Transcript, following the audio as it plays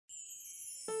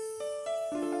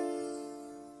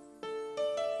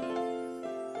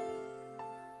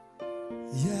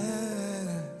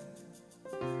Yeah.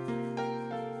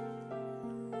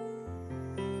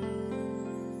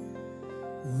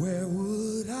 Where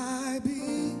would I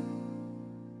be?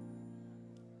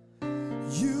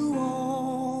 You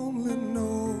only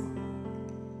know.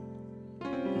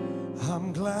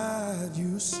 I'm glad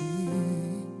you see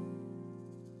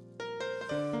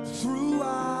through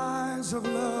eyes of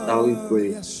Shall we love. pray?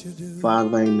 Yes, you do.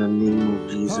 Father, in the name of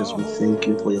A Jesus, we thank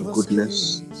you for your hopeless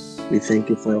goodness. case, We thank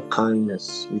you for your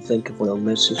kindness. We thank you for your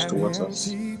mercies an towards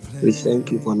us. empty We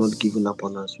thank you for not place. giving up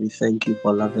on us. We thank you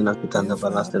for loving us with an If not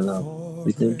everlasting love. for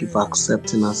We thank you for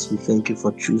accepting us. grace, We thank you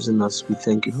for choosing us. We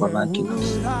thank you for where liking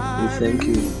us. would We I thank be?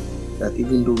 you that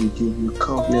even though we give you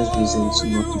countless reasons Oh,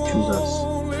 not you to choose us,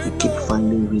 only you keep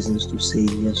finding know. reasons to say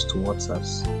yes towards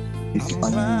us. You keep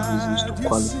I'm finding reasons to glad you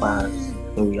qualify us, see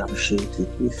and we appreciate it.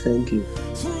 We thank you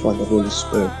for the through Holy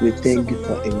Spirit. We eyes of thank you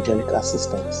for angelic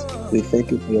assistance. We love.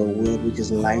 thank you for your word, which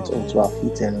is A light unto our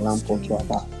feet and hopeless lamp unto our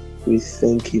path. case, We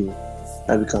thank you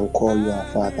that we can call you our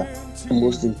an Father. And empty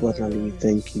most importantly, we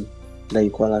thank place. you that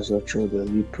you call us your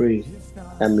children. We pray If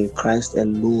not that may Christ for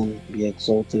alone be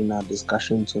exalted in our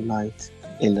discussion tonight.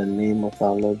 In the name of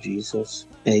our Lord Jesus.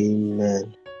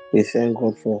 Amen. We thank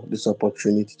God for this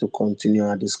opportunity to continue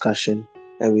our discussion.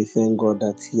 And we thank God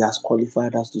that He has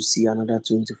qualified us to see another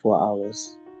 24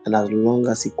 hours. And as long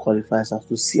as He qualifies us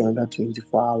to see another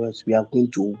 24 hours, we are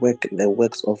going to work the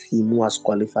works of Him who has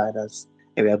qualified us.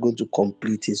 And we are going to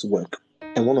complete His work.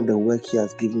 And one of the work He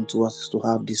has given to us is to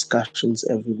have discussions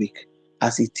every week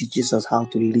as He teaches us how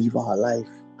to live our life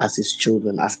as His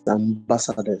children, as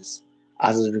ambassadors,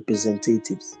 as His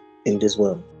representatives in this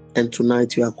world. And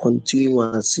tonight we are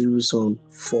continuing our series on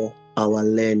For Our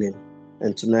Learning.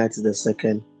 And tonight is the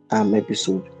second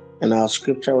episode. And our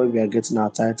scripture where we are getting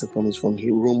our title from is from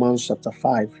Romans chapter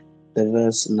 5, the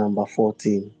verse number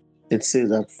 14. It says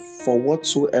that for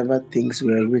whatsoever things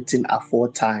were written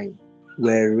aforetime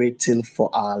were written for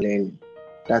our learning,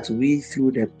 that we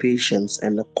through the patience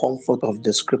and the comfort of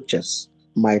the scriptures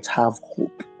might have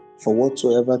hope. For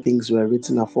whatsoever things were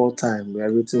written aforetime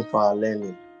were written for our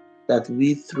learning, that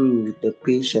we through the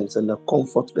patience and the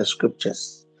comfort of the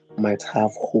scriptures might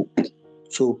have hope.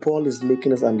 So Paul is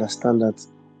making us understand that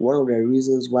one of the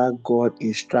reasons why God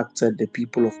instructed the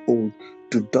people of old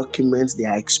to document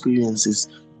their experiences,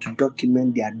 to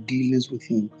document their dealings with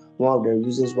Him, one of the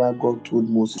reasons why God told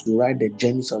Moses to write the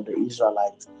journeys of the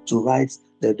Israelites, to write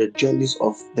the journeys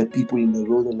of the people in the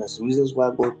wilderness, reasons why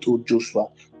God told Joshua,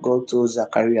 God told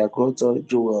Zechariah, God told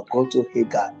Joel, God told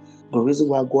Hagar. The reason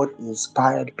why God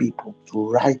inspired people to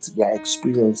write their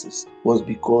experiences was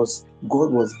because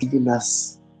God was giving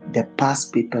us the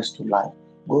past papers to life.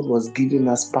 God was giving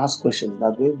us past questions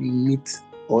that when we meet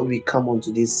or when we come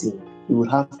onto this scene, we will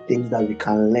have things that we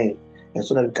can learn and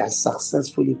so that we can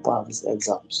successfully pass these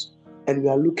exams. And we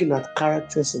are looking at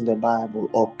characters in the Bible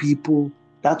or people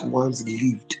that once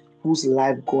lived, whose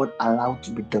life God allowed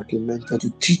to be documented to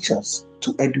teach us,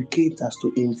 to educate us,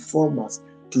 to inform us,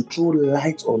 to throw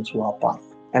light onto our path.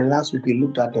 And last week we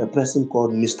looked at the person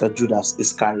called Mr. Judas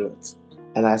Iscariot.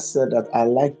 And I said that I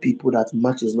like people that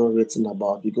much is not written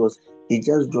about because it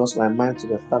just draws my mind to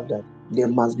the fact that there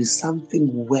must be something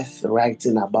worth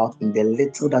writing about in the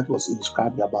little that was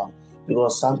inscribed about.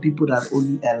 Because some people that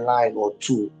only a line or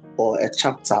two, or a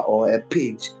chapter, or a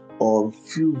page, or a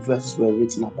few verses were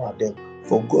written about them.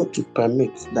 For God to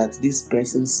permit that this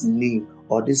person's name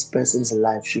or this person's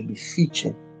life should be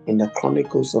featured in the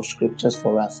chronicles of scriptures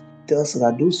for us tells us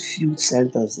that those few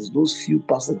sentences, those few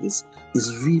passages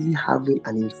is really having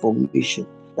an information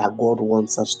that God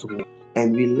wants us to know.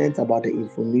 And we learned about the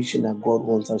information that God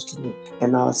wants us to know.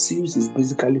 And our series is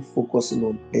basically focusing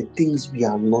on the things we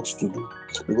are not to do.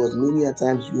 Because many a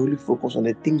times we only focus on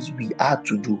the things we are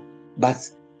to do. But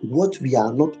what we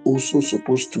are not also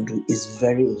supposed to do is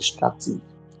very instructive.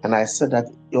 And I said that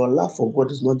your love for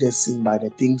God is not just seen by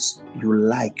the things you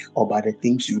like or by the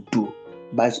things you do,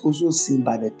 but it's also seen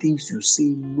by the things you say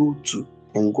no to.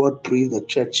 And God praised the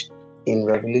church in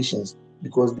Revelations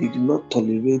because they did not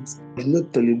tolerate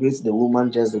the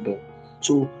woman Jezebel.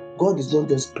 So God is not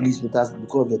just pleased with us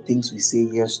because of the things we say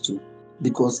yes to,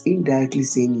 because indirectly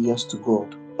saying yes to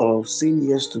God or saying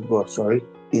yes to God,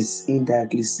 is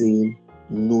indirectly saying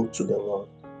no to the world.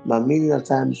 But many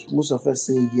times, most of us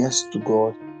say yes to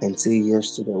God and say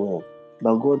yes to the world.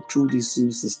 But God, through this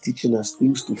series, is teaching us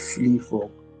things to flee from,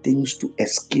 things to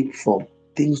escape from,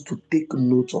 things to take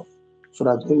note of, so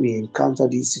that when we encounter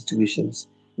these situations,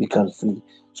 we can flee.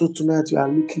 So tonight we are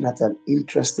looking at an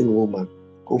interesting woman.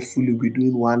 Hopefully, we're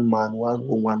doing one man, one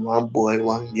woman, one boy,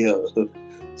 one girl.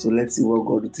 So let's see what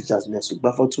God will teach us next week.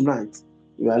 But for tonight,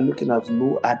 we are looking at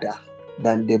no other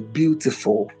than the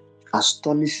beautiful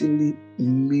astonishingly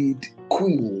made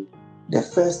queen. The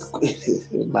first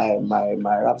queen, my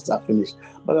raps are finished.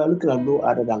 But we're looking at no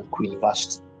other than Queen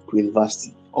Vashti. Queen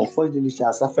Vashti. Unfortunately, she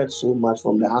has suffered so much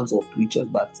from the hands of preachers,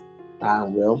 but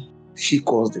well, she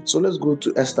caused it. So let's go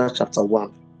to Esther chapter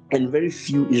 1. And very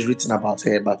few is written about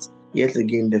her, but yet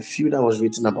again, the few that was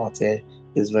written about her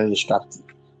is very instructive.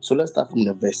 So let's start from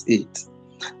the verse 8.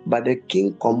 But the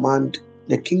king's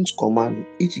command,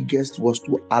 each guest was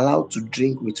to allow to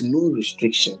drink with no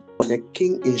restriction. The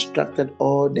king instructed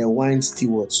all the wine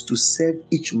stewards to serve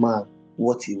each man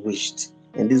what he wished.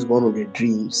 And this is one of the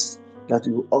dreams, that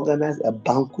we will organize a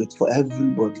banquet for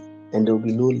everybody and there will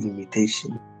be no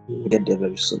limitation. We'll get there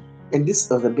very soon. And this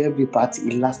was a birthday party.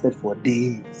 It lasted for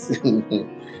days.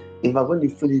 In fact, when they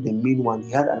finished the main one,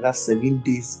 he had another 7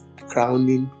 days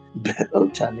crowning. Oh,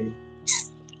 Charlie.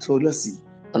 So let's see.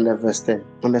 On the verse 10.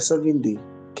 On the 7th day,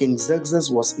 King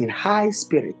Xerxes was in high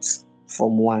spirits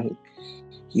from wine.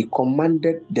 He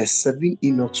commanded the 7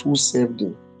 eunuchs who served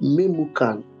him,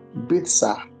 Memucan,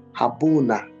 Bitsar,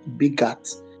 Habona,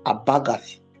 Bigat,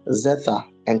 Abagath, Zethar,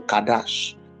 and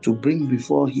Kadash, to bring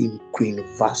before him Queen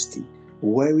Vashti,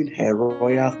 wearing her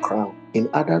royal crown, in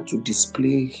order to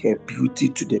display her beauty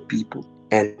to the people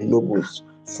and nobles,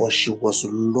 for she was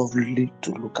lovely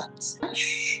to look at.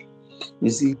 You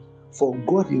see, for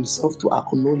God himself to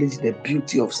acknowledge the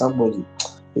beauty of somebody,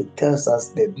 it tells us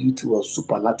the beauty was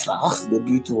supernatural. The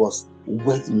beauty was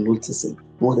worth noticing.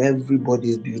 Not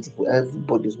everybody is beautiful,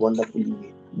 everybody is wonderfully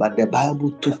made. But the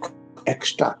Bible took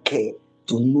extra care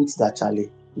to note that Charlie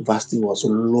Vashti was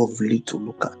lovely to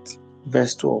look at.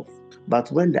 Verse 12. But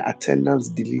when the attendants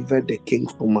delivered the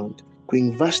king's command,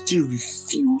 Queen Vashti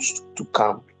refused to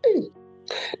come.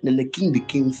 Then the king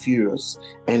became furious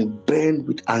and burned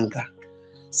with anger.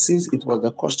 Since it was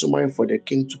the customary for the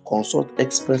king to consult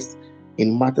experts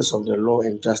in matters of the law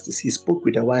and justice, he spoke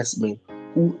with the wise men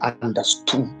who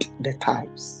understood the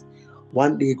times.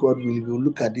 One day, God will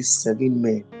look at these 7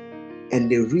 men,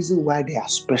 and the reason why they are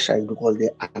special is because they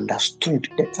understood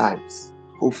the times.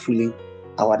 Hopefully,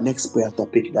 our next prayer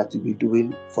topic that we'll be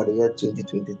doing for the year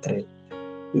 2023,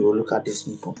 we will look at these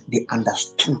people. They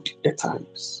understood the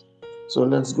times. So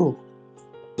let's go.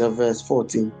 The verse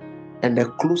 14. And the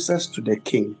closest to the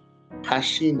king,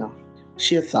 Hashina,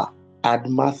 Shetha,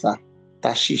 Admatha,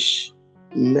 Tashish,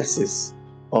 Meses,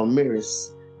 or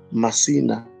Meres,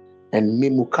 Masina, and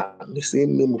Memucan, the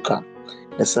same Memucan,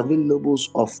 the 7 nobles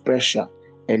of Persia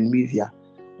and Media,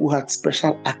 who had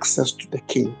special access to the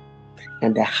king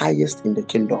and the highest in the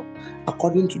kingdom.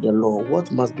 According to the law,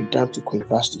 what must be done to Queen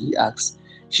Vashti? He asks.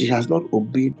 She has not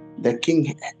obeyed the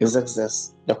king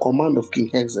Xerxes, the command of King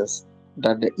Xerxes,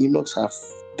 that the eunuchs have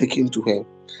taken to her.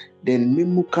 Then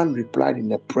Memucan replied in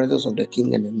the presence of the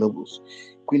king and the nobles,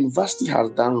 Queen Vashti has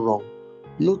done wrong,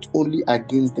 not only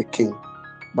against the king,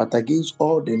 but against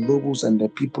all the nobles and the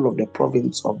people of the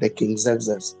province of the king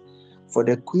Xerxes. For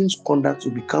the queen's conduct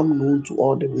will become known to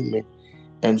all the women,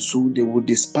 and so they will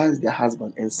despise their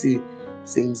husband and say,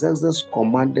 King Xerxes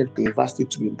commanded Queen Vashti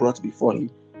to be brought before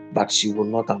him, but she will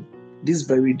not come. This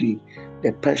very day,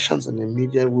 the Persians and the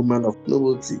Median women of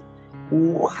nobility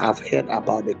who have heard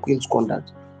about the queen's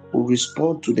conduct will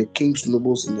respond to the king's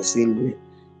nobles in the same way.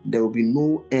 There will be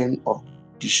no end of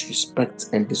disrespect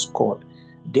and discord.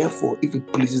 Therefore, if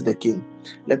it pleases the king,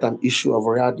 let an issue of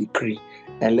royal decree,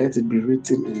 and let it be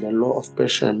written in the law of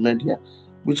Persia and Media,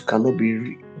 which cannot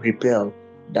be repelled,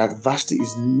 that Vashti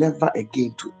is never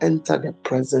again to enter the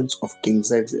presence of King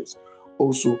Xerxes.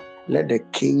 Also, let the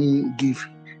king give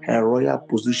her royal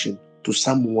position to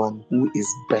someone who is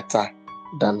better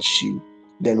than she.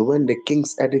 Then when the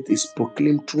king's edict is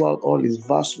proclaimed throughout all his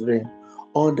vast reign,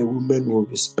 all the women will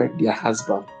respect their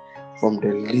husband, from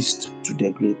the least to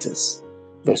the greatest.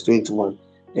 Verse 21.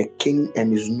 The king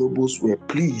and his nobles were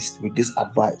pleased with this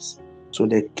advice. So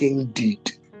the king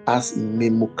did as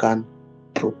Memucan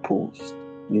proposed.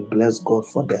 We bless God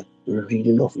for the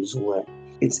reading of his word.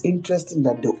 It's interesting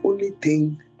that the only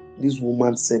thing this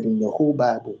woman said in the whole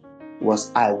Bible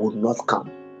was, I would not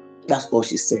come. That's all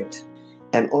she said.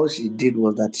 And all she did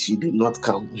was that she did not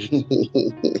come.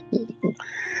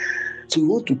 So we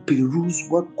want to peruse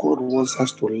what God wants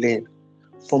us to learn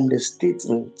from the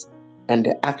statement and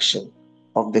the action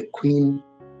of the Queen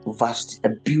Vashti, a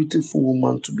beautiful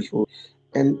woman to behold.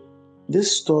 And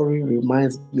this story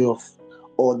reminds me of,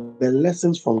 or the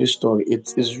lessons from this story,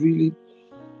 it is really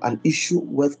an issue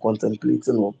worth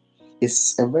contemplating on.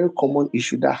 It's a very common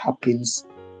issue that happens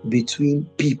between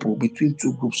people, between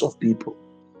 2 groups of people.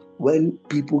 When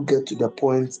people get to the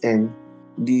point and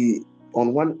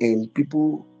on one end,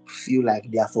 people feel like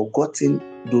they are forgotten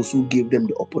those who gave them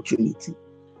the opportunity.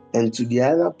 And to the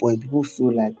other point, people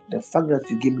feel like the fact that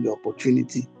you give me the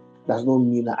opportunity does not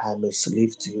mean that I'm a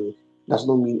slave to you, does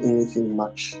not mean anything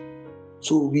much.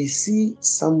 So we see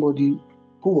somebody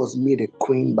who was made a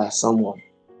queen by someone,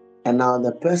 and now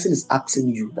the person is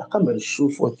asking you to come and show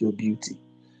forth your beauty.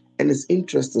 And it's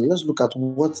interesting. Let's look at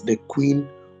what the queen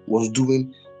was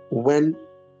doing when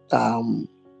um,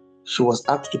 she was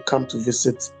asked to come to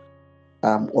visit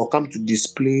or come to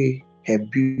display her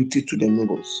beauty to the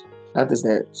nobles. That is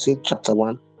the same chapter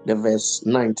 1, the verse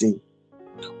 19.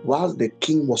 Whilst the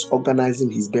king was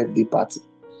organizing his birthday party,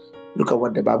 look at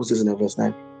what the Bible says in the verse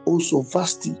 9. Also,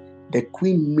 Vashti, the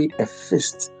queen, made a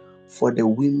feast for the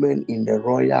women in the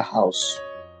royal house,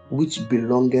 which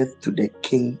belonged to the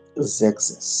king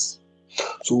Xerxes.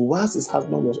 So, whilst his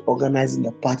husband was organizing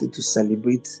the party to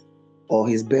celebrate or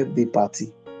his birthday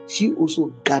party, she also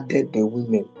gathered the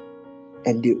women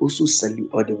and they also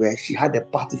she had a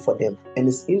party for them. And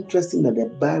it's interesting that the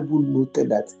Bible noted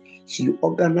that she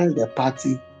organized the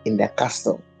party in the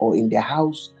castle or in the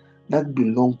house that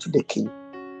belonged to the king.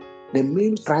 The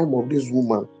main crime of this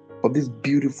woman, of this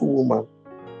beautiful woman,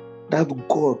 that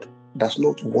God does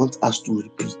not want us to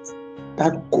repeat,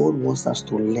 that God wants us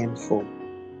to learn from,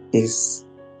 is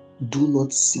do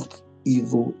not seek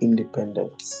evil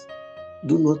independence.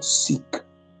 Do not seek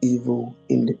evil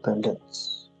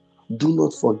independence. Do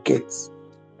not forget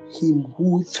him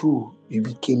who through you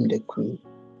became the queen.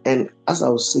 And as I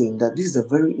was saying, that this is a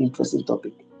very interesting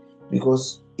topic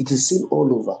because it is seen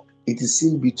all over. It is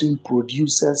seen between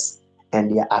producers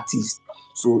and their artists.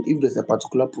 So if there's a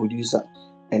particular producer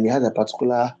and he has a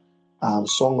particular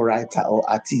songwriter or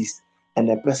artist, and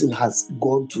the person has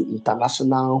gone to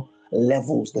international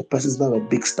levels, the person is now a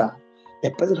big star.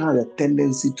 The person has a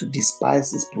tendency to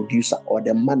despise his producer or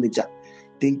the manager,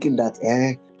 thinking that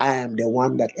I am the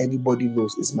one that everybody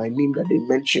knows. It's my name that they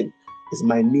mention. It's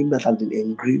my name that has been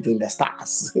engraved in the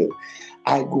stars.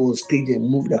 I go on stage and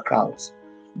move the crowds.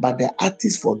 But the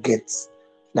artist forgets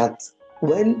that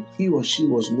when he or she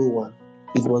was no one,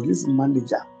 it was this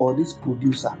manager or this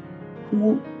producer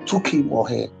who took him or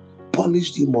her,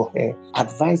 polished him or her,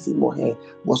 advised him or her,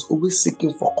 was always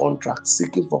seeking for contracts,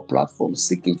 seeking for platforms,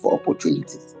 seeking for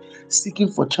opportunities,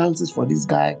 seeking for chances for this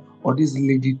guy or this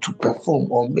lady to perform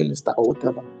or minister or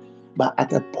whatever. But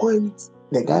at a point,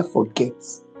 the guy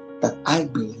forgets that I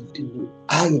believed in you,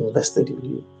 I invested in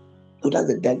you. So that's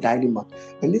the dilemma.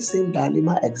 And this same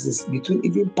dilemma exists between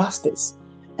even pastors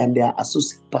and their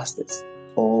associate pastors,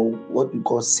 or what we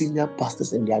call senior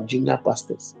pastors and their junior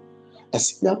pastors.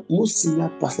 Most senior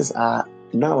pastors are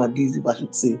nowadays, if I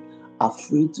should say,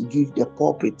 afraid to give the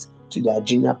pulpit to their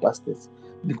junior pastors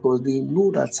because they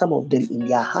know that some of them in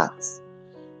their hearts,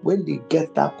 when they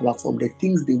get that platform, the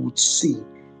things they would say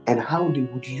and how they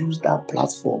would use that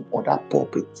platform or that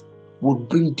pulpit would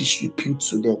bring disrepute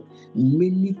to them.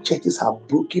 Many churches have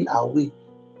broken away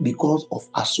because of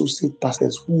associate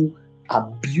pastors who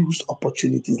abused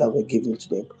opportunities that were given to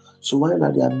them. So right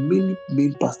now, there are many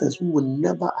main pastors who will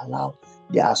never allow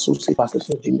their associate pastors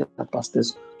or junior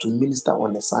pastors to minister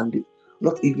on a Sunday,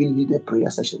 not even lead a prayer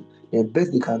session. The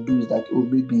best they can do is that,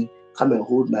 maybe come and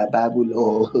hold my Bible,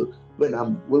 or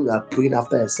when we are praying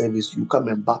after a service, you come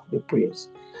and back the prayers.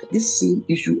 This same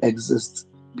issue exists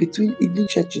between even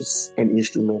churches and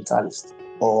instrumentalists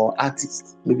or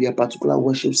artists. Maybe a particular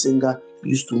worship singer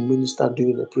used to minister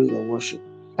during the praise and worship,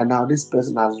 and now this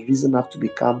person has risen up to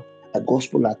become a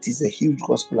gospel artist, a huge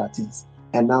gospel artist.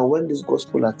 And now when this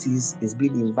gospel artist is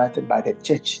being invited by the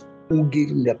church who gave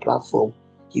him the platform,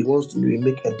 he wants to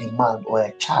make a demand or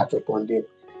a charge upon them.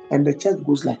 And the church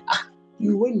goes like,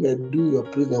 you, when you are doing your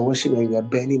praise and worship and you are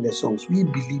burning the songs, we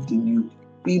believed in you.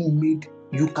 We made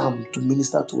you come to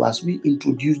minister to us. We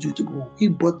introduced you to God. We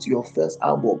bought your first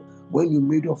album. When you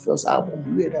made your first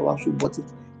album, we were the ones who bought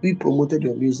it. We promoted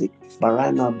your music. But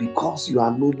right now, because you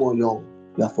are no more young,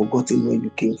 you have forgotten where you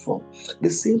came from. The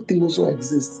same thing also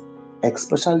exists,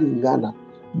 especially in Ghana,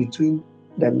 between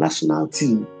the national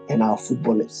team and our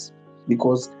footballers.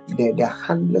 Because the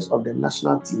handlers of the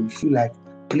national team feel like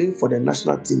playing for the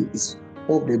national team is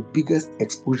one of the biggest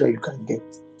exposure you can get.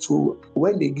 So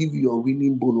when they give you a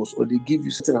winning bonus or they give you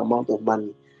a certain amount of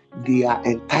money, they are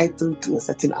entitled to a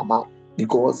certain amount,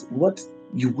 because what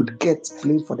you would get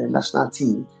playing for the national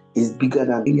team is bigger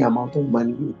than any amount of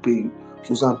money we pay you.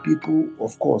 So some people,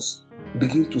 of course,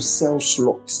 begin to sell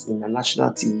slots in the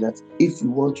national team that if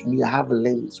you want to have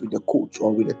links with the coach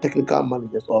or with the technical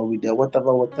managers or with the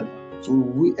whatever. So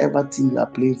whoever team you are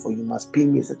playing for, you must pay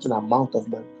me a certain amount of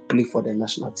money to play for the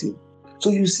national team. So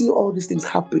you see all these things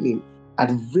happening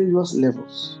at various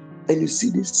levels. And you see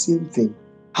this same thing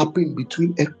happen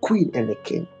between a queen and a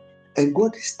king. And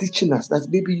God is teaching us that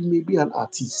maybe you may be an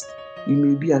artist, you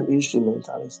may be an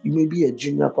instrumentalist, you may be a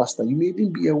junior pastor, you may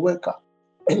even be a worker.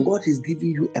 And God is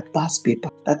giving you a past paper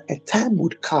that a time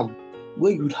would come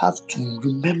where you'd have to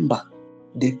remember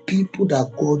the people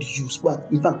that God used. But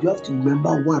in fact, you have to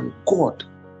remember one, God,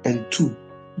 and two,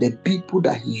 the people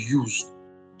that He used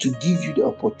to give you the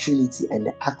opportunity and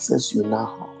the access you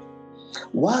now have.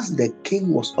 Whilst the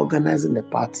king was organizing the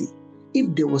party,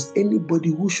 if there was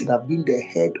anybody who should have been the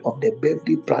head of the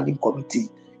birthday planning committee,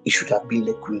 it should have been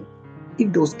the queen.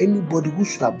 If there was anybody who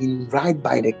should have been right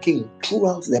by the king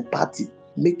throughout the party,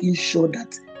 making sure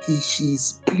that she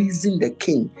is pleasing the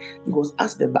king, because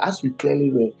as we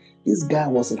clearly read, this guy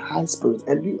was in high spirits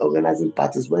and we organizing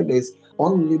parties when there's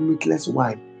unlimited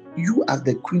wine. You as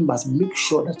the queen must make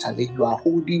sure that you are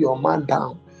holding your man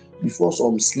down before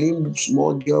some slim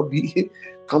small girl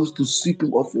comes to sweep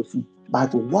him off your feet.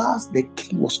 But whilst the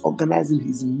king was organizing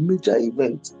his major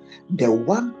event, the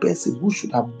one person who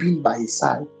should have been by his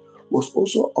side was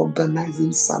also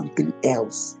organizing something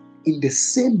else in the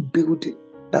same building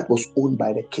that was owned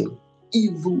by the king.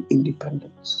 Evil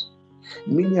independence.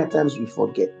 Many a times we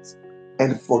forget,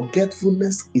 and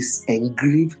forgetfulness is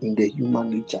engraved in the human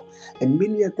nature. And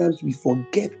many a times we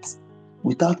forget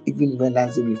without even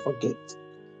realizing we forget.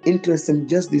 Interesting,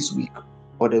 just this week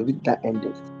or the week that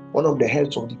ended, one of the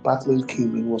heads of the department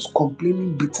came and was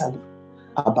complaining bitterly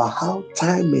about how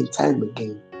time and time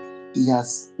again he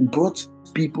has brought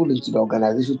people into the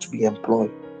organization to be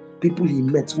employed. People he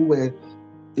met who were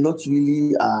not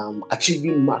really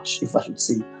achieving much, if I should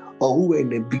say, or who were in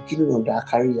the beginning of their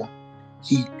career.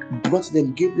 He brought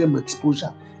them, gave them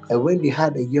exposure, and when they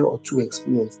had a year or two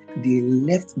experience, they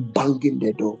left banging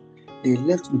the door. They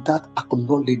left without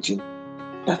acknowledging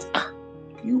that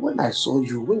you, when I saw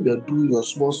you, when you are doing your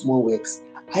small works,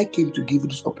 I came to give you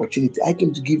this opportunity. I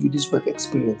came to give you this work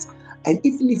experience. And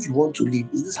even if you want to leave,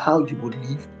 is this how you would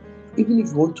leave? Even if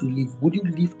you want to leave, would you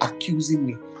leave accusing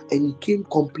me? And he came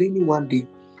complaining one day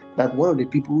that one of the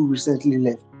people who recently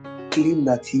left claimed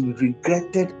that he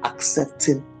regretted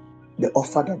accepting the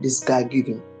offer that this guy gave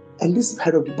him. And this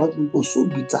head of department was so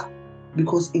bitter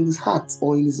because in his heart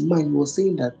or in his mind, he was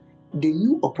saying that the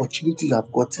new opportunity you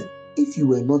have gotten, if you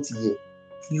were not here,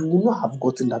 you would not have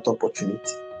gotten that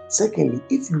opportunity. Secondly,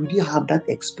 if you didn't have that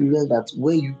experience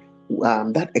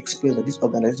that experience that this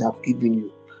organization have given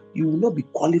you, you will not be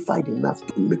qualified enough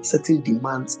to make certain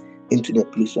demands into the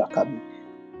place you are coming.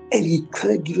 And he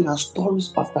kept giving us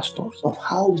stories after stories of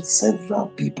how several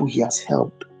people he has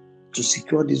helped to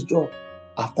secure this job.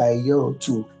 After a year or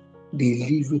two, they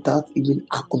leave without even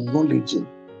acknowledging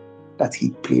that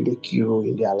he played a key role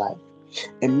in their life.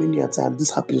 And many a time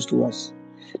this happens to us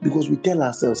because we tell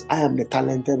ourselves, I am the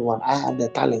talented one, I have the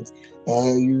talent.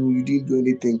 You didn't do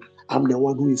anything. I'm the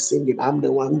one who is singing. I'm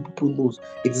the one who people knows.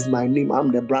 It is my name.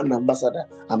 I'm the brand ambassador.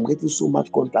 I'm getting so much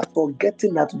contract.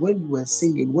 Forgetting that when you were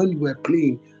singing, when you were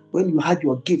playing, when you had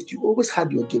your gift, you always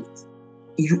had your gift.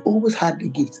 You always had the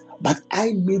gift. But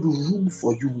I made room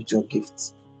for you with your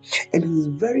gifts. And it is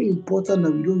very important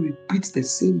that we don't repeat the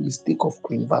same mistake of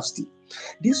Queen Vashti.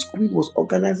 This queen was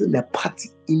organizing a party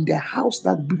in the house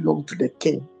that belonged to the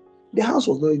king. The house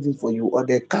was not even for you, or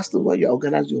the castle where you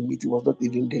organized your meeting was not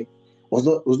even there, was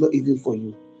not even for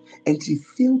you. And she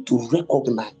failed to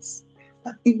recognize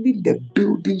that even the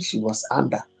building she was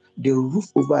under, the roof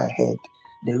over her head,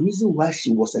 the reason why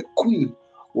she was a queen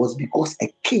was because a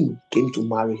king came to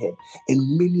marry her.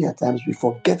 And many a times we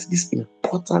forget this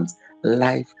important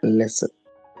life lesson.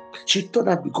 She thought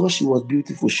that because she was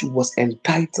beautiful, she was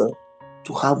entitled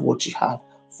to have what she had,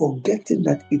 forgetting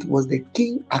that it was the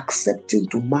king accepting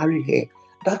to marry her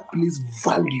that placed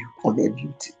value on her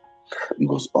beauty.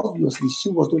 Because obviously she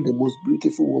was not the most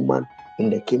beautiful woman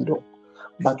in the kingdom.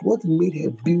 But what made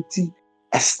her beauty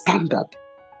a standard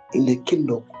in the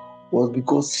kingdom was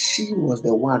because she was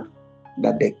the one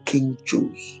that the king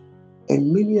chose.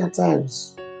 And many a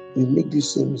times we make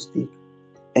this same mistake,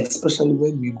 especially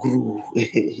when we grow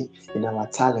in our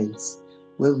talents,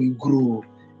 when we grow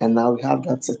and now we have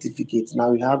that certificate, now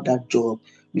we have that job,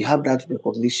 we have that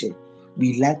recognition.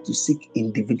 We like to seek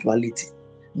individuality.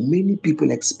 Many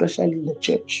people, especially in the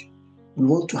church, we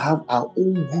want to have our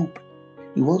own group.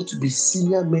 We want to be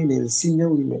senior men and senior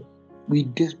women. We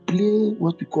display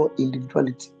what we call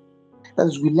individuality. That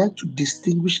is, we like to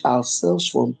distinguish ourselves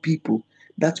from people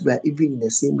that we are even in the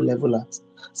same level as.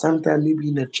 Sometimes maybe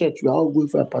in a church, we are all going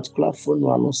for a particular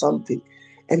funeral or something,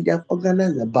 and they have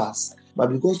organized a bus. But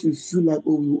because we feel like,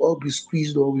 oh, we will all be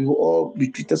squeezed or we will all be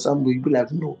treated some way, we be like,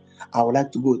 no, I would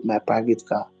like to go with my private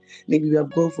car. Maybe we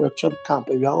have gone for a church camp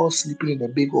and we are all sleeping in a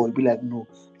big hall. Be like, no,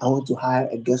 I want to hire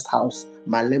a guest house.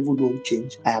 My level don't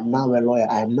change. I am now a lawyer.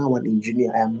 I am now an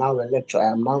engineer. I am now a lecturer.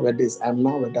 I am now a this. I am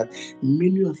now a that.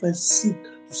 Many of us seek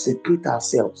to separate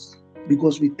ourselves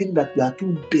because we think that we are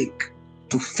too big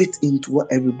to fit into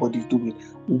what everybody's doing.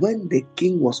 When the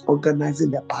king was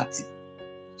organizing the party,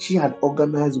 she had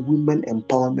organized women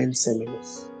empowerment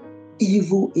seminars,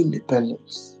 evil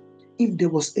independence. If there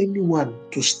was anyone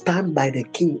to stand by the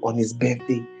king on his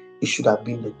birthday, it should have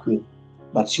been the queen.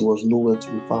 But she was nowhere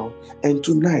to be found. And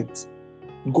tonight,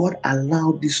 God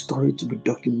allowed this story to be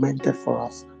documented for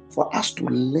us to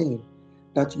learn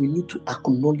that we need to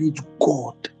acknowledge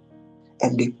God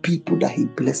and the people that He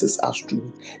blesses us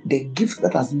through, the gifts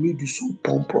that has made you so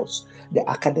pompous, the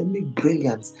academic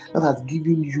brilliance that has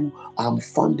given you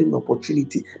funding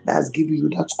opportunity, that has given you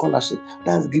that scholarship,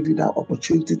 that has given you that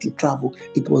opportunity to travel.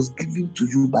 It was given to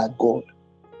you by God.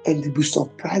 And it will be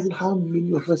surprising how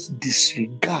many of us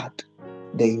disregard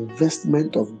the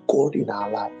investment of God in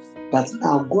our lives. But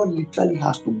now God literally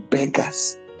has to beg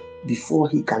us before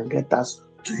He can get us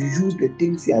to use the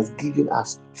things He has given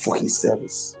us for His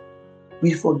service.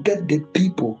 We forget the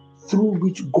people through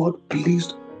which God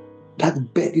placed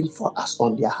that burden for us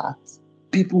on their hearts.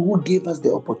 People who gave us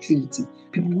the opportunity.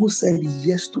 People who said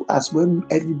yes to us when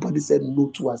everybody said no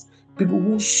to us. People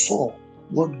who saw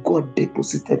what God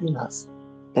deposited in us.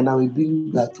 And now we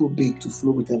believe that too big to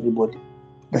flow with everybody.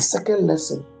 The second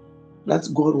lesson that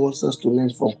God wants us to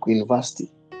learn from Queen Vashti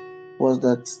was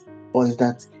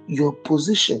that your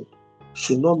position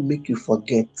should not make you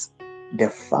forget the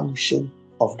function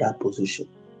of that position.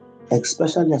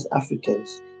 Especially as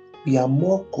Africans, we are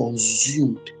more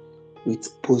consumed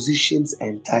with positions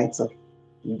and title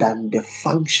than the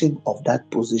function of that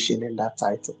position and that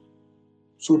title.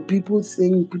 So people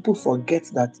forget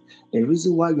that the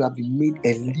reason why you have been made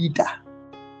a leader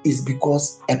is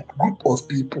because a group of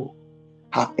people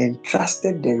have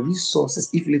entrusted the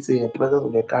resources. If let's say a president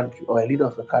of the country or a leader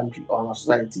of a country or a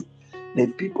society, the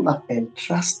people have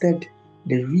entrusted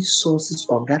the resources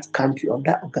of that country or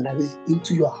that organization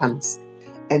into your hands.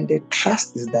 And the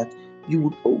trust is that you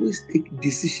would always take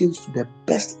decisions to the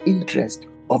best interest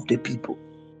of the people.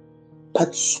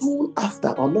 But soon after,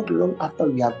 or not long after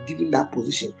we have given that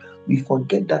position, we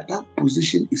forget that that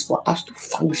position is for us to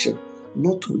function,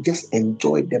 not to just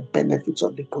enjoy the benefits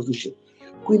of the position.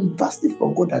 Queen Vashti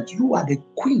forgot that you are the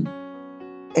queen,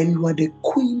 and you are the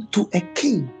queen to a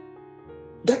king.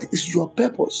 That is your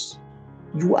purpose.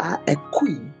 You are a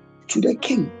queen to the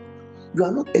king. You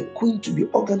are not a queen to be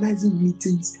organizing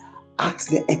meetings at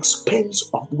the expense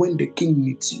of when the king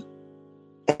needs you.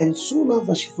 And soon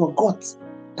after, she forgot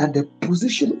that the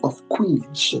position of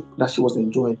queenship that she was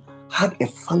enjoying had a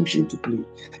function to play.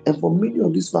 And for many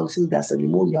of these functions, they are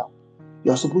ceremonial.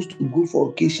 You are supposed to go for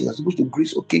occasions, you are supposed to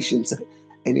grace occasions.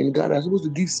 And in Ghana, you are supposed to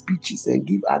give speeches and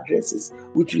give addresses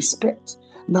with respect.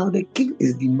 Now the king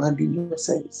is demanding your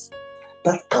service.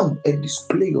 That come and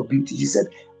display your beauty. She said,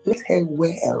 let her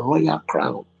wear a royal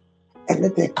crown and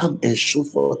let her come and show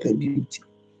forth her beauty.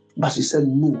 But she said,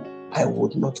 no, I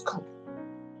would not come.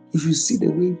 If you see the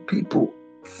way people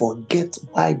forget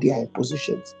why they are in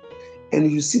positions,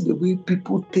 and you see the way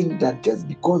people think that just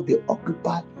because they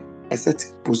occupy a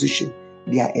certain position,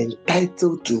 they are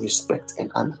entitled to respect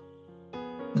and honor.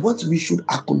 What we should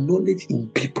acknowledge in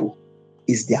people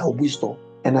is their wisdom.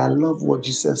 And I love what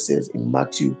Jesus says in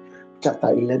Matthew chapter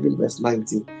 11, verse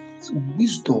 19.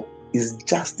 Wisdom is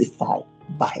justified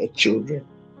by her children,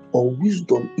 or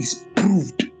wisdom is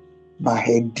proved by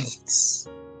her deeds.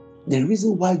 The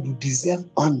reason why you deserve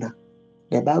honor,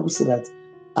 the Bible says that,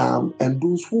 and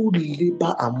those who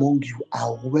labor among you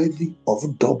are worthy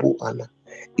of double honor.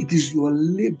 It is your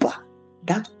labor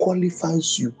that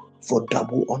qualifies you for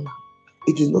double honor.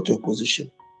 It is not your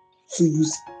position. So you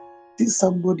see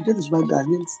somebody, that is why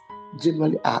Ghanaians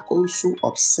generally are also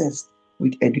obsessed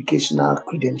with educational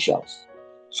credentials.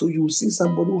 So you see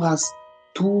somebody who has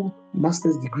 2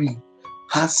 master's degrees,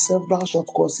 has several short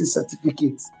courses,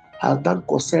 certificates, has done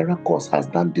Coursera course, has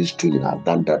done this training, has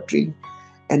done that training,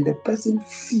 and the person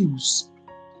feels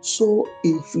so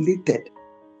inflated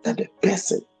that the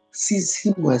person sees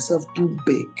him or herself too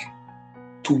big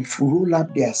to roll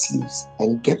up their sleeves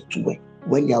and get to work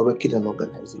when they are working in an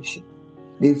organization.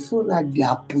 They feel like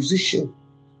their position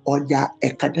or their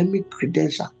academic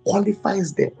credential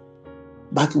qualifies them.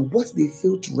 But what they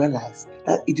fail to realize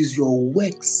that it is your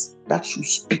works that should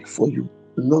speak for you,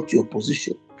 not your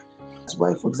position. That's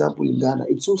why, for example, in Ghana,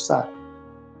 it's so sad.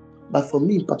 But for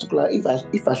me in particular,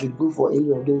 if I should go for any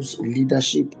of those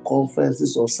leadership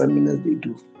conferences or seminars they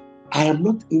do, I am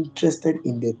not interested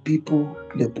in the people,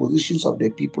 the positions of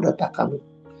the people that are coming.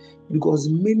 Because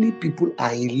many people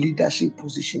are in leadership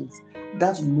positions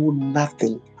that know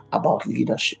nothing about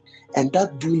leadership and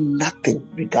that do nothing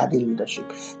regarding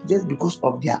leadership just because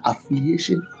of their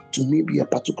affiliation to maybe a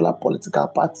particular political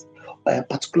party or a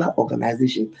particular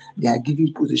organization. They are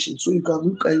given position. So you can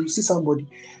look and you see somebody,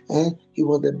 he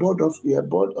was the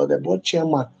board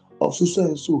chairman of so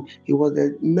and so. He was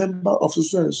the member of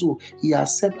so and so. He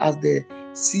has served as the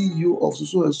CEO of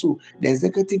so and so. The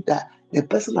executive that the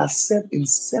person has served in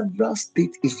several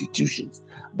state institutions,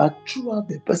 but throughout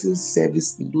the person's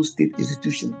service in those state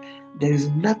institutions, there is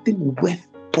nothing worth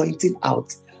pointing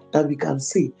out that we can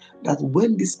say that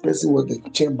when this person was the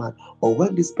chairman or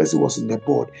when this person was in the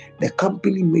board, the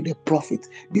company made a profit.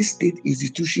 This state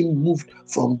institution moved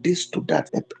from this to that.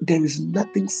 There is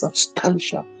nothing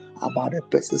substantial about a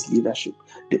person's leadership.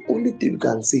 The only thing you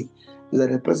can say is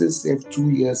that the person served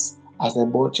 2 years as a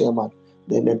board chairman.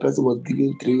 Then the person was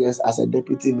given 3 years as a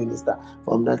deputy minister.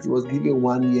 From that, he was given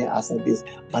 1 year as a this.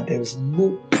 But there is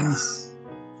no proof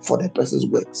for the person's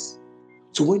works.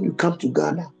 So when you come to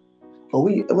Ghana, or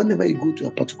whenever you go to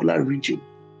a particular region,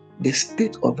 the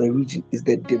state of the region is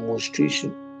the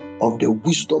demonstration of the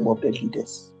wisdom of the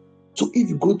leaders. So if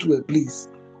you go to a place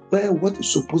where what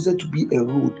is supposed to be a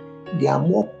road, there are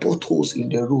more potholes in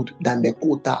the road than the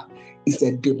quota, is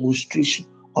a demonstration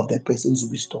of the person's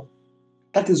wisdom.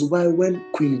 That is why when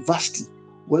Queen Vashti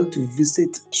went to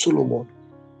visit Solomon,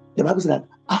 the Bible said that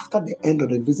after the end of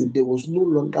the visit, there was no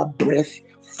longer breath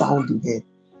found in her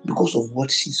because of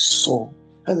what she saw.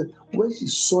 And when she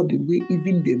saw the way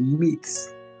even the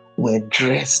maids were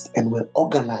dressed and were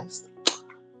organized,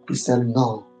 she said,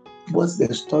 no, what's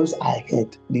the stories I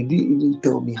heard? They didn't even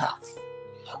tell me half.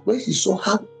 When she saw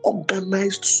how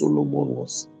organized Solomon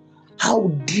was, how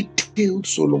detailed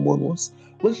Solomon was,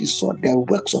 when she saw the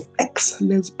works of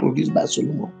excellence produced by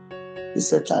Solomon, he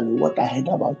said, Charlie, what I heard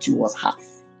about you was half.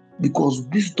 Because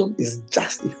wisdom is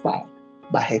justified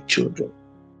by her children.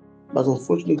 But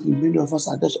unfortunately, many of us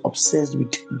are just obsessed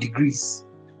with degrees.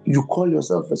 You call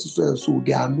yourself a sister and so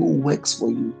there are no works for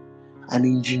you. An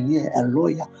engineer, a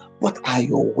lawyer, what are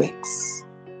your works?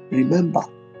 Remember,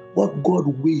 what God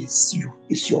weighs you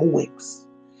is your works.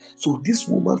 So this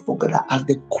woman forgot that as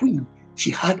the queen,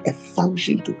 she had a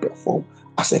function to perform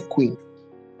as a queen.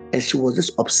 And she was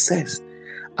just obsessed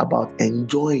about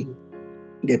enjoying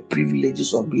the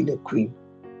privileges of being a queen.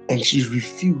 And she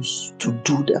refused to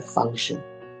do the function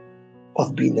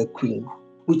of being a queen,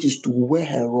 which is to wear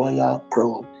her royal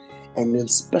crown. And in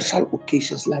special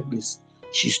occasions like this,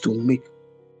 she's to make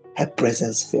her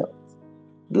presence felt.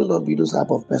 Do not be those type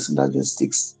of person that just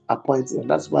takes appointment.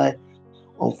 That's why,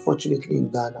 unfortunately, in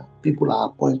Ghana, people are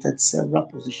appointed several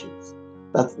positions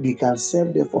that they can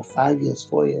serve there for 5 years,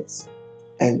 4 years.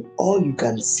 And all you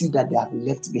can see that they have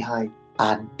left behind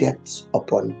are debts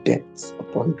upon debts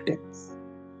upon debts.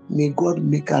 May God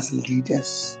make us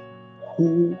leaders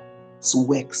whose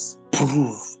works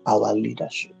prove our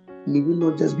leadership. May we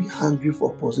not just be hungry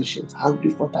for positions, hungry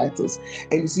for titles.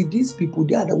 And you see, these people,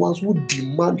 they are the ones who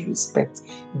demand respect.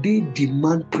 They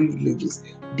demand privileges.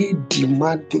 They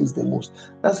demand things the most.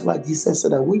 That's why Jesus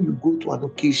said that when you go to an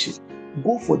occasion,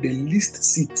 go for the least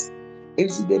seat. And you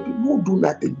see, the people who do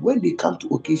nothing, when they come to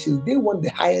occasions, they want the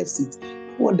highest seat,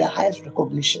 they want the highest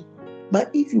recognition.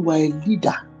 But if you are a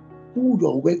leader, who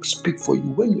your work speak for you,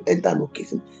 when you enter an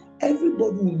occasion,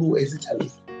 everybody will know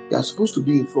essentially they are supposed to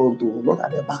be in front door, not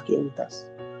at the back here with us.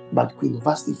 But Queen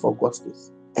Vashti forgot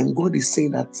this. And God is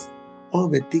saying that all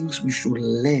the things we should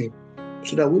learn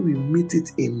so that when we meet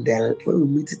it in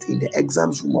the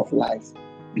exams room of life,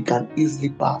 we can easily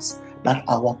pass. That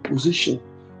our position,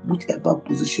 whichever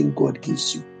position God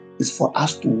gives you, is for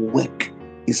us to work,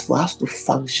 is for us to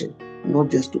function, not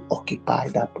just to occupy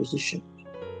that position.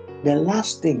 The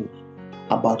last thing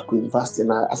about Queen Vashti,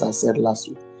 as I said last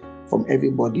week, from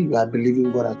everybody, you are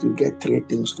believing God that you get 3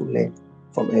 things to learn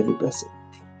from every person.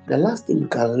 The last thing you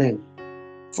can learn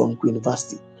from Queen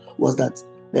Vashti was that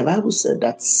the Bible said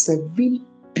that 7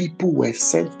 people were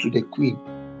sent to the queen.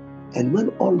 And when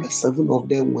all the 7 of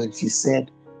them went, she said,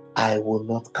 I will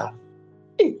not come.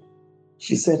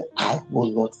 She said, I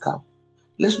will not come.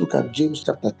 Let's look at James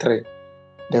chapter 3,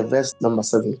 the verse number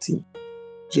 17.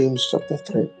 James chapter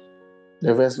 3,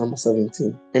 the verse number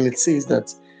 17. And it says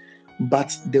that,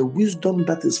 but the wisdom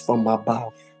that is from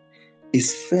above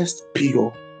is first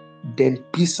pure, then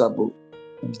peaceable,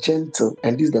 gentle,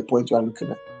 and this is the point you are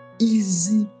looking at,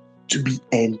 easy to be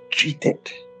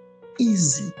entreated.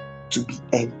 Easy to be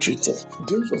entreated.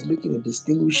 James was making a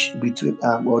distinction between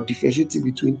or differentiating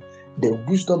between the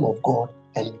wisdom of God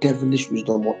and devilish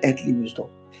wisdom or earthly wisdom.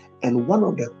 And one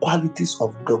of the qualities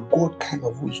of the God kind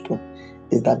of wisdom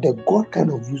is that the God kind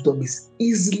of wisdom is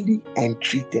easily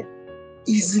entreated.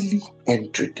 Easily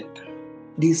entreated.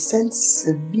 They sent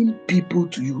 7 people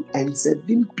to you, and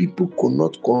 7 people could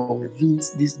not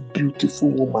convince this beautiful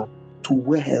woman to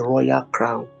wear her royal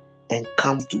crown and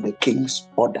come to the king's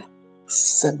order.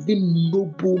 7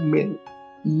 noble men.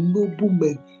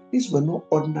 These were not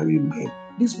ordinary men.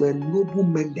 These were noble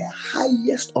men, the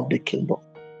highest of the kingdom.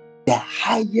 The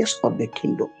highest of the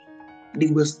kingdom. They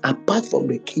was apart from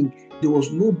the king. There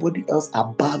was nobody else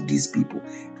above these people.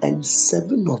 And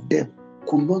 7 of them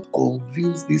could not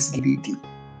convince this lady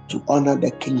to honor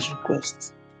the king's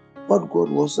request. What God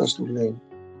wants us to learn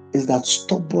is that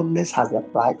stubbornness has a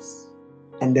price.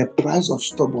 And the price of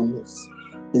stubbornness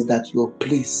is that your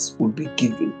place will be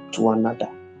given to another.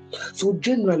 So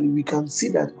generally, we can see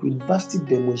that Queen Vashti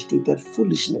demonstrated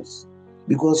foolishness,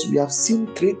 because we have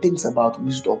seen 3 things about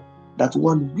wisdom. That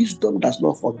one, wisdom does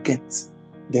not forget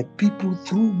the people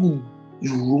through whom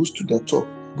you rose to the top.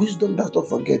 Wisdom does not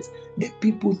forget the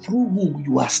people through whom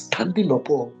you are standing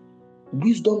upon.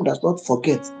 Wisdom does not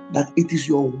forget that it is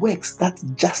your works that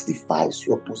justifies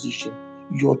your position.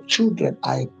 Your children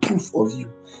are a proof of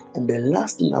you. And the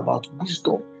last thing about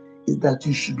wisdom is that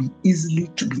you should be easily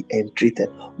to be entreated.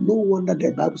 No wonder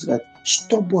the Bible says that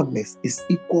stubbornness is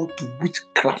equal to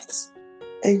witchcraft.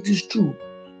 And it is true,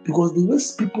 because the way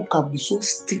people can be so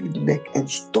stiff-necked and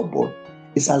stubborn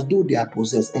is as though they are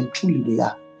possessed, and truly they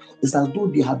are. It's as though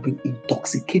they have been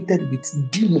intoxicated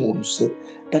with demons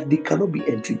that they cannot be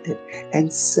entreated.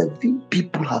 And 7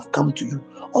 people have come to you,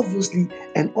 obviously,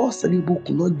 and all 7 people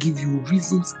could not give you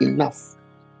reasons enough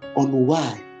on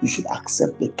why you should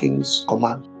accept the king's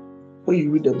command. When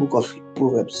you read the book of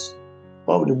Proverbs,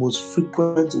 one of the most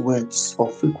frequent words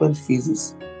or frequent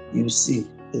phrases you see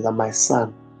is that, my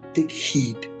son, take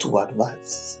heed to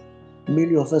advice.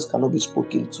 Many of us cannot be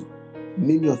spoken to.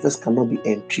 Many of us cannot be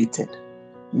entreated.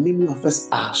 Many of us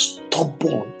are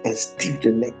stubborn and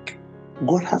stiff-necked.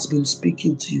 God has been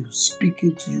speaking to you,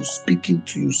 speaking to you, speaking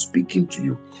to you, speaking to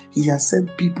you. He has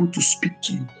sent people to speak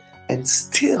to you, and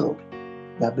still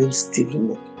you are being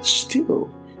stiff-necked. Still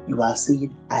you are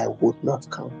saying, I would not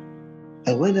come.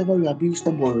 And whenever you are being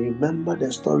stubborn, remember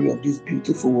the story of this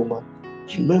beautiful woman.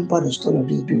 Remember the story of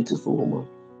this beautiful woman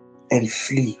and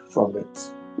flee from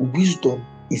it. Wisdom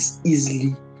is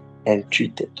easily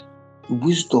entreated.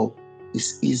 Wisdom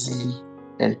is easily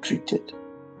entreated.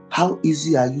 How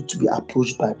easy are you to be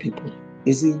approached by people?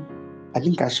 I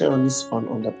think I shared on this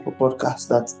on the podcast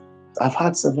that I've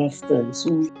had several friends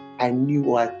who I knew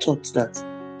or I thought that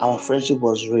our friendship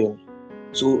was real.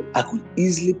 So I could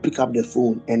easily pick up the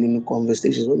phone, and in the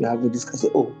conversations when we're having this, I say,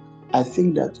 oh, I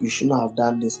think that you should not have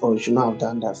done this, or you should not have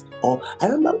done that. Or I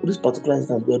remember this particular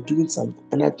instance, we were doing something,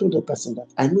 and I told the person that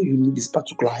I know you need this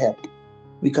particular help.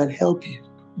 We can help you,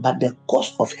 but the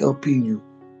cost of helping you,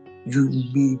 you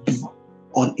may be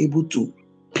unable to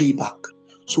pay back.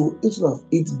 So instead of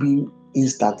it being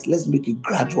instant, let's make it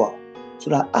gradual, so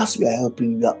that as we are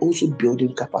helping, we are also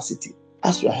building capacity.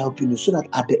 As we are helping you, so that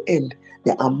at the end,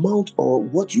 the amount or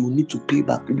what you need to pay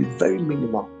back will be very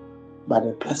minimal. But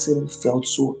the person felt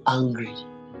so angry,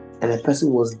 and the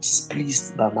person was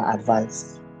displeased by my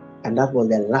advice. And that was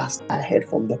the last I heard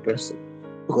from the person.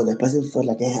 Because the person felt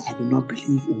like, I do not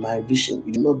believe in my vision.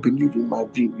 You do not believe in my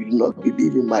dream. You do not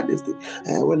believe in my destiny.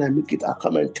 When I make it,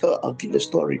 I'll give a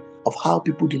story of how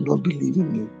people did not believe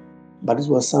in me. But this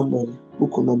was somebody who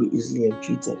could not be easily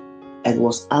entreated and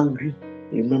was angry.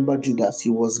 Remember Judas, he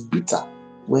was bitter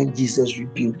when Jesus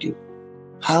rebuked him.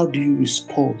 How do you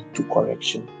respond to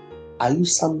correction? Are you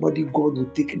somebody God will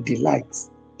take delight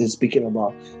in speaking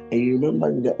about? And you remember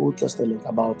in the Old Testament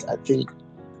about, I think,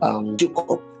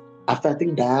 Jacob. After I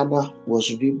think Diana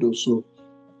was raped also,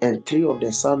 and 3 of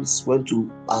their sons went to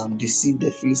deceive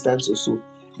the Philistines also,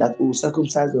 that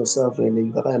circumcise yourself and then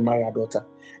you can marry a daughter.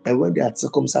 And when they had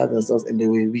circumcised themselves and they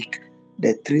were weak,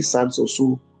 the 3 sons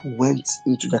also went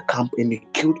into the camp and they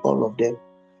killed all of them.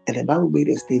 And the Bible made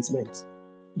a statement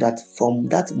that from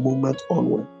that moment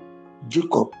onward,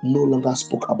 Jacob no longer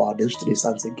spoke about those 3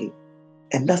 sons again.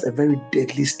 And that's a very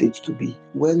deadly stage to be.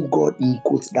 When God, in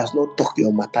quotes, does not talk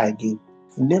your matter again.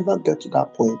 Never get to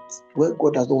that point where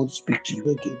God does not want to speak to you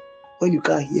again. When you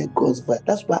can't hear God's voice.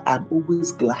 That's why I'm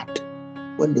always glad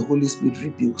when the Holy Spirit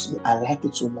rebukes me. I like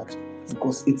it so much,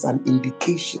 because it's an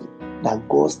indication that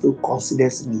God still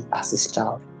considers me as his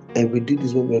child. And we did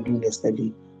this when we were doing a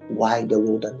study, Why the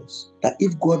Wilderness. That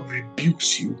if God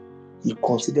rebukes you, he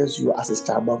considers you as his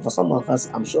child. But for some of us,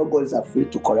 I'm sure God is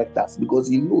afraid to correct us, because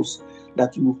he knows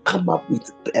that we will come up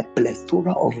with a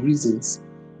plethora of reasons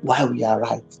why we are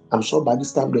right. I'm sure by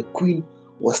this time the queen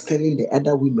was telling the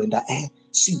other women that,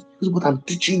 see, this is what I'm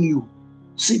teaching you.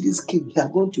 See this king, he are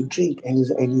going to drink and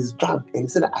he's drunk. And he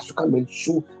said that I should come and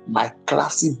show my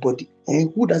classy body.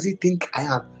 And who does he think I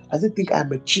am? Does he think I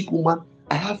am a cheap woman?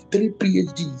 I have 3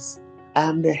 PhDs. I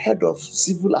am the head of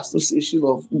Civil Association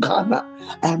of Ghana.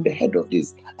 I am the head of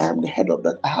this. I am the head of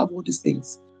that. I have all these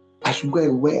things. I should go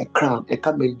and wear a crown and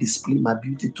come and display my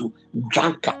beauty to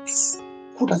drunkards.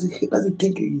 Who does he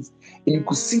think he is? And you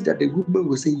could see that the woman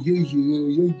will say, yeah,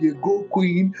 yeah, yeah, yeah, go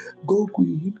queen, go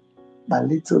queen. But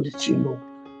little did she know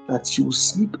that she will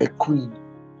sleep a queen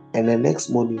and the next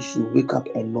morning she will wake up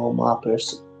a normal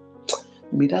person.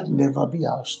 May that never be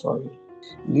our story.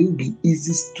 May it be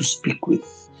easy to speak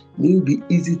with. May it be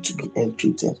easy to be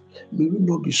entreated. May we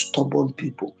not be stubborn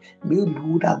people. May we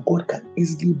be that God can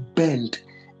easily bend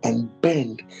and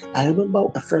bend. I remember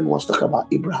a friend was talking about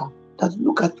Abraham. That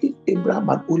look at if Abraham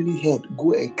had only heard,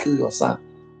 go and kill your son.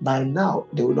 By now,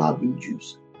 they would not have been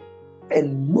Jews.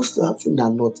 And most often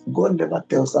than not, God never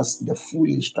tells us the full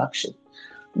instruction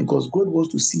because God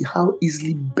wants to see how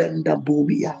easily bendable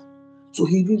we are. So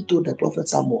he even told the prophet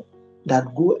Samuel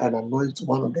that go and anoint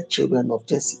one of the children of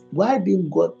Jesse. Why didn't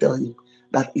God tell him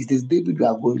that it is David you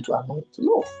are going to anoint?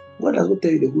 No, God does not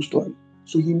tell you the whole story.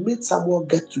 So he made Samuel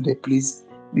get to the place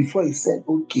before he said,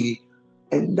 okay.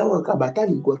 And that one, by the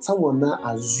time he got, someone now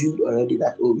assumed already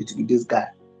that, oh, it will be this guy.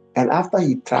 And after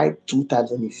he tried 2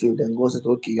 times and he failed, then God said,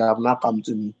 okay, you have now come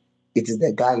to me. It is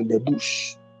the guy in the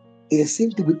bush. It's the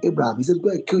same thing with Abraham. He said, go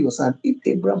and kill your son. If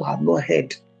Abraham had not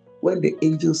heard when the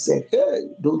angel said, hey,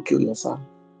 don't kill your son,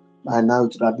 by now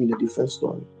it would have been a different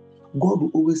story. God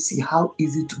will always see how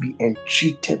easy to be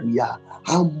entreated we are,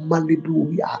 how malleable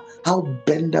we are, how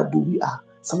bendable we are.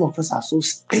 Some of us are so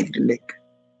stiff-necked,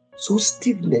 so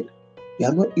stiff-necked. We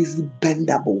are not easily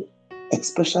bendable,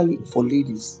 especially for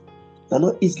ladies. We are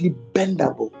not easily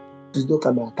bendable. Please don't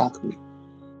come and attack me.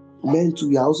 Men too,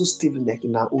 we are also stiff-necked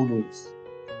in our own ways.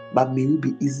 But may we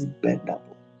be easily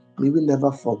bendable. May we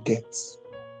never forget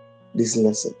these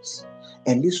lessons.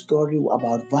 And this story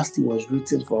about Vashti was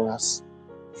written for us,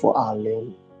 for our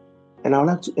learning. And I would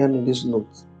like to end on this note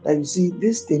that you see,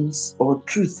 these things or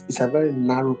truth is a very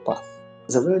narrow path.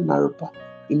 It's a very narrow path.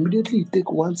 Immediately you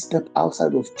take one step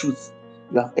outside of truth,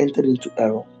 you have entered into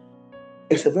error.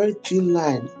 It's a very thin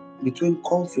line between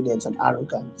confidence and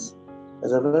arrogance.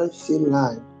 There's a very thin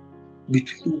line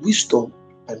between wisdom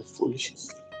and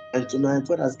foolishness. And tonight,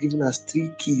 God has given us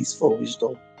 3 keys for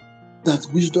wisdom. That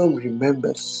wisdom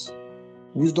remembers.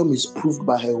 Wisdom is proved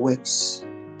by her works.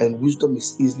 And wisdom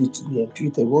is easily to be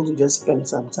entreated. We want to just spend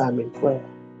some time in prayer.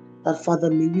 That Father,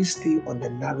 may we stay on the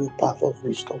narrow path of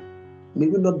wisdom. May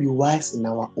we not be wise in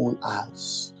our own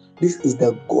eyes. This is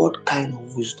the God kind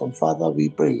of wisdom. Father, we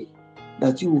pray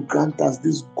that you will grant us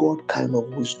this God kind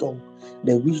of wisdom.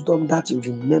 The wisdom that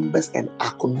remembers and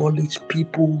acknowledges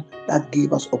people that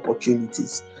gave us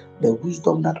opportunities. The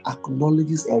wisdom that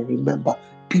acknowledges and remembers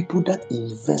people that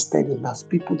invested in us,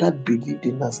 people that believed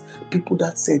in us, people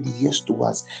that said yes to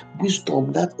us.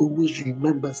 Wisdom that always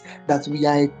remembers that we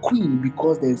are a queen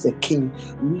because there is a king.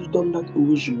 Wisdom that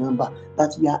always remembers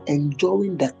that we are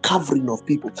enjoying the covering of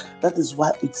people. That is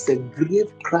why it's a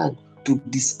grave crime to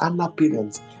dishonor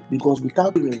parents, because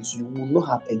without parents you will not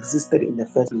have existed in the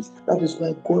first place. That is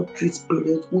why God treats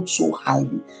parenthood so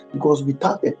highly, because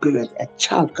without a parent a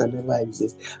child can never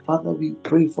exist. Father, we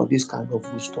pray for this kind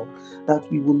of wisdom, that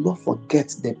we will not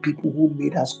forget the people who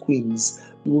made us queens.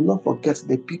 We will not forget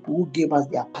the people who gave us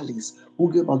their palace,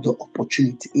 who gave us the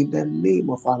opportunity. In the name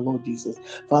of our Lord Jesus,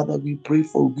 Father, we pray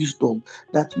for wisdom,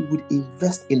 that we would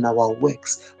invest in our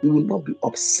works. We will not be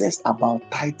obsessed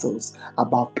about titles,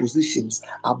 about positions,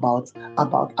 about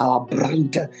our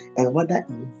brand, and rather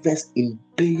invest in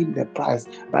paying the price,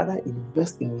 rather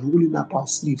invest in rolling up our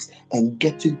sleeves and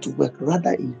getting to work,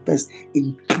 rather invest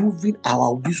in proving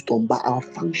our wisdom by our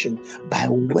function, by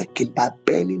working, by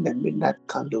burning the midnight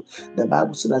candle. The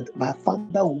Bible says that my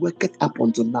Father worketh up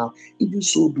until now, even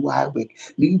so do I work.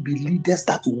 May you be leaders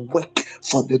that work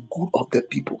for the good of the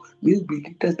people. May you be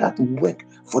leaders that work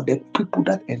for the people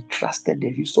that entrusted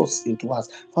the resources into us.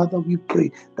 Father, we pray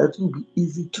that it will be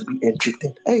easy to be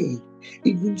entreated. Hey,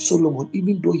 even Solomon,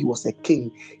 even though he was a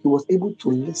king, he was able to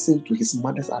listen to his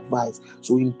mother's advice.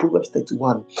 So in Proverbs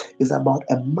 31, it's about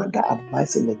a mother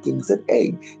advising the king. He said,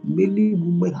 hey, many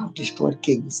women have destroyed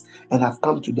kings and have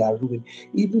come to their ruin.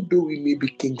 Even though we may be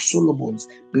King Solomon's,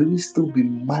 may we still be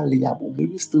malleable, may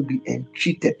we still be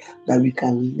entreated, that we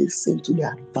can listen to the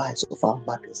advice of our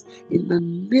mothers. In the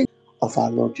name of our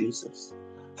Lord Jesus.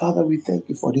 Father, we thank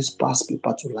you for this past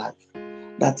paper to life,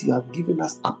 that you have given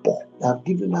us apple, you have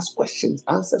given us questions,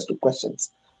 answers to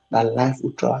questions that life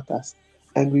will throw at us.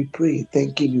 And we pray,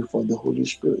 thanking you for the Holy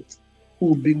Spirit, who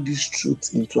will bring this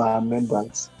truth into our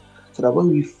remembrance, So that when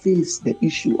we face the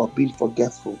issue of being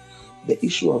forgetful, the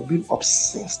issue of being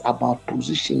obsessed about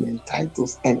position and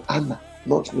titles and honor,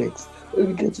 not works, when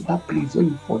we get to that place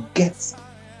when we forget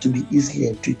to be easily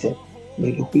entreated,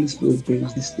 may the Holy Spirit bring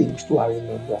these things to our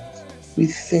remembrance. We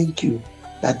thank you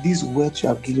that these words you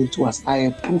have given to us are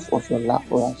a proof of your love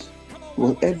for us.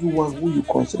 When everyone who you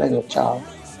consider your child,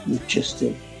 you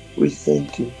chasten. We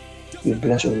thank you. We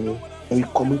bless your name. And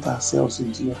we commit ourselves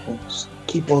into your hands.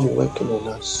 Keep on working on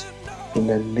us. In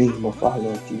the name of our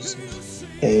Lord Jesus.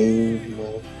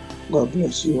 Amen. God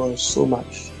bless you all so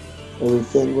much. And we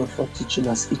thank God for teaching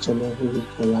us each and every week.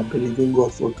 And we are believing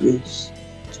God for grace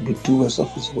to be doers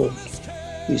of His word.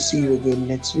 We see you again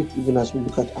next week, even as we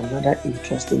look at another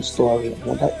interesting story,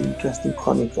 another interesting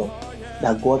chronicle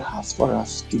that God has for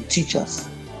us to teach us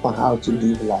on how to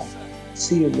live life.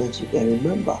 See you next week. And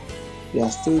remember, we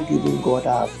are still giving God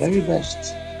our very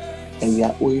best, and we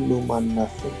are owing no man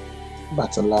nothing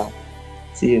but love.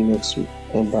 See you next week,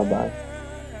 and bye-bye.